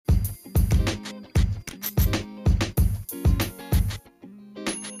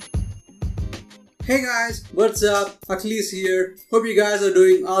Hey guys, what's up? Achilles here. Hope you guys are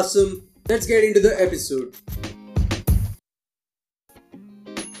doing awesome. Let's get into the episode.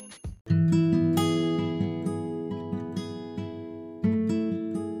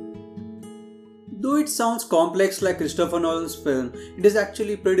 Though it sounds complex like Christopher Nolan's film, it is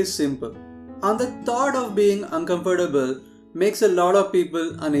actually pretty simple. And the thought of being uncomfortable makes a lot of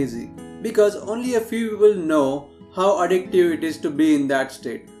people uneasy because only a few people know how addictive it is to be in that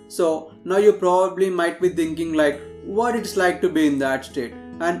state. So now you probably might be thinking like what it's like to be in that state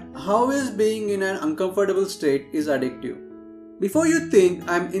and how is being in an uncomfortable state is addictive. Before you think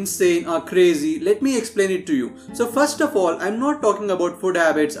I'm insane or crazy, let me explain it to you. So first of all, I'm not talking about food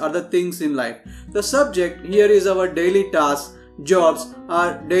habits or the things in life. The subject here is our daily tasks, jobs,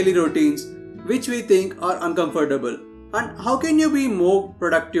 or daily routines which we think are uncomfortable. And how can you be more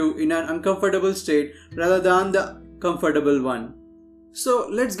productive in an uncomfortable state rather than the comfortable one? So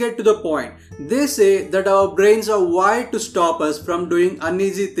let's get to the point. They say that our brains are wired to stop us from doing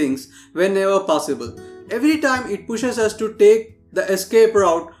uneasy things whenever possible. Every time it pushes us to take the escape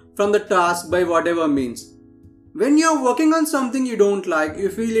route from the task by whatever means. When you are working on something you don't like, you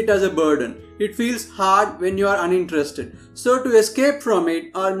feel it as a burden. It feels hard when you are uninterested. So to escape from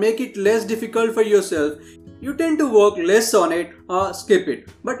it or make it less difficult for yourself, you tend to work less on it or skip it.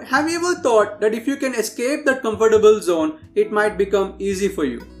 But have you ever thought that if you can escape that comfortable zone, it might become easy for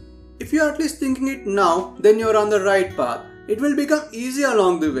you? If you are at least thinking it now, then you are on the right path. It will become easy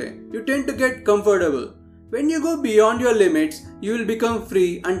along the way. You tend to get comfortable. When you go beyond your limits, you will become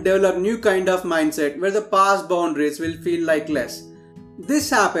free and develop new kind of mindset where the past boundaries will feel like less. This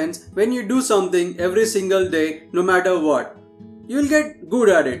happens when you do something every single day, no matter what. You will get good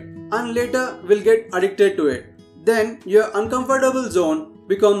at it and later will get addicted to it. Then your uncomfortable zone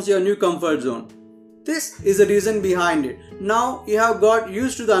becomes your new comfort zone. This is the reason behind it. Now you have got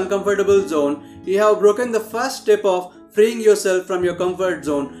used to the uncomfortable zone, you have broken the first step of freeing yourself from your comfort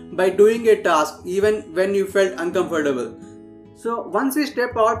zone by doing a task even when you felt uncomfortable. So once we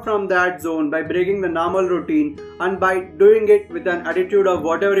step out from that zone by breaking the normal routine and by doing it with an attitude of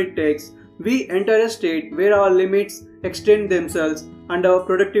whatever it takes, we enter a state where our limits extend themselves and our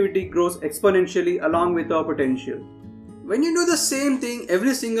productivity grows exponentially along with our potential. When you do the same thing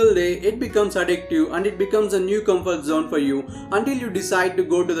every single day, it becomes addictive and it becomes a new comfort zone for you until you decide to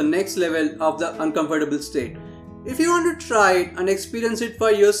go to the next level of the uncomfortable state. If you want to try it and experience it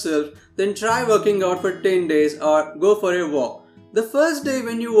for yourself, then try working out for 10 days or go for a walk. The first day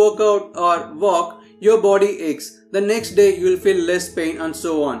when you work out or walk, your body aches. The next day you will feel less pain and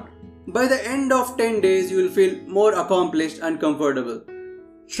so on. By the end of 10 days, you will feel more accomplished and comfortable.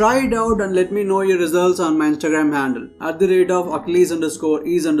 Try it out and let me know your results on my Instagram handle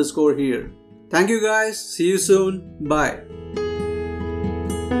 @Achilles_is_here. Thank you guys. See you soon. Bye.